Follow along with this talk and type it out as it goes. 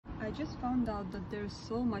I just found out that there's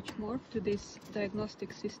so much more to this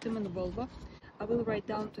diagnostic system in the Volvo. I will write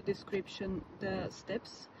down the description the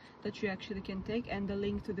steps that you actually can take and the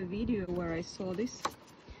link to the video where I saw this.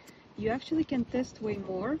 You actually can test way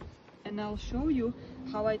more, and I'll show you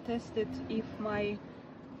how I tested if my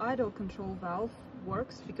idle control valve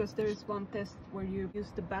works, because there is one test where you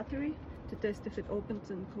use the battery to test if it opens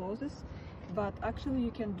and closes, but actually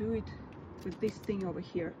you can do it with this thing over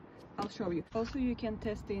here. I'll show you. Also, you can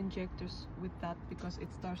test the injectors with that, because it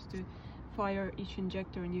starts to fire each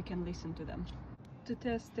injector and you can listen to them. To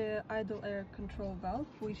test the idle air control valve,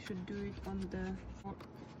 we should do it on the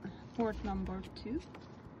port number 2.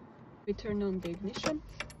 We turn on the ignition.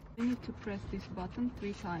 We need to press this button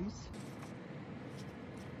 3 times.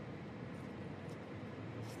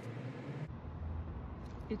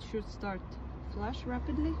 It should start flash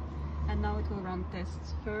rapidly, and now it will run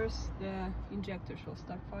tests. First, the injectors will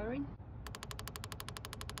start firing.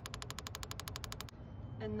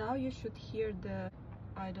 And now you should hear the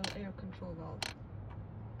idle air control valve.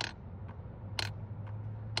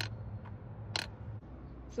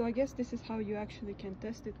 So I guess this is how you actually can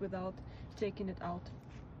test it without taking it out.